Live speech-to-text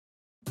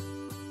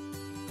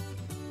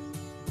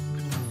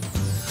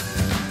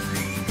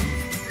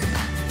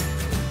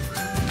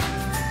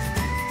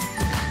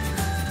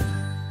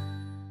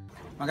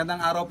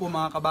Magandang araw po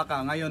mga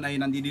kabaka. Ngayon ay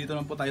nandito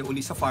lang po tayo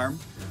uli sa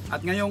farm. At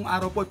ngayong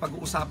araw po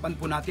pag-uusapan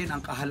po natin ang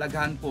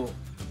kahalagahan po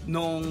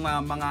ng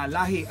mga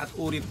lahi at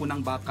uri po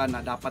ng baka na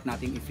dapat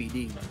nating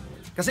i-feeding.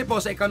 Kasi po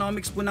sa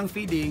economics po ng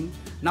feeding,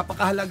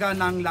 napakahalaga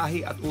ng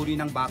lahi at uri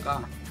ng baka.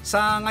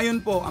 Sa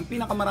ngayon po, ang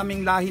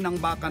pinakamaraming lahi ng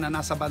baka na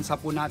nasa bansa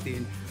po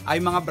natin ay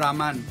mga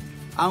Brahman.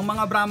 Ang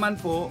mga Brahman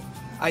po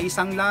ay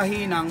isang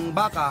lahi ng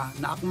baka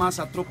na akma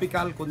sa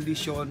tropical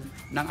condition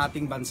ng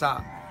ating bansa.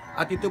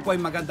 At ito po ay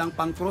magandang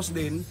pang-cross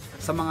din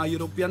sa mga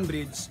European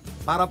breeds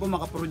para po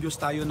makaproduce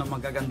tayo ng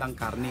magagandang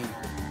karne.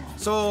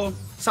 So,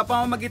 sa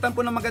pamamagitan po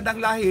ng magandang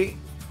lahi,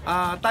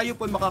 tayo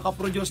po ay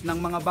makakaproduce ng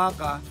mga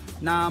baka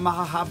na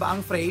makahaba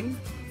ang frame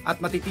at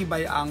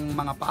matitibay ang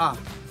mga paa.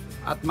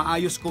 At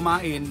maayos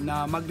kumain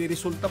na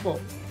magre-resulta po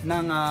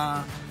ng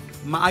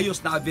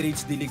maayos na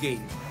average daily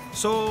gain.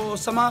 So,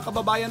 sa mga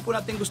kababayan po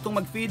natin gustong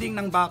mag-feeding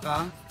ng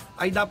baka,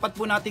 ay dapat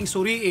po nating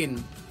suriin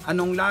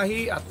anong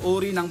lahi at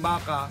uri ng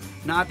baka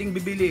na ating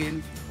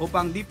bibilin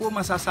upang di po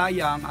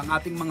masasayang ang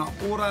ating mga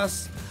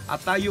oras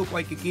at tayo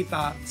po ay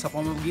kikita sa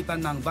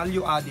pamamagitan ng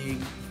value adding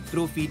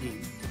through feeding.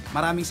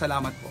 Maraming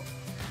salamat po.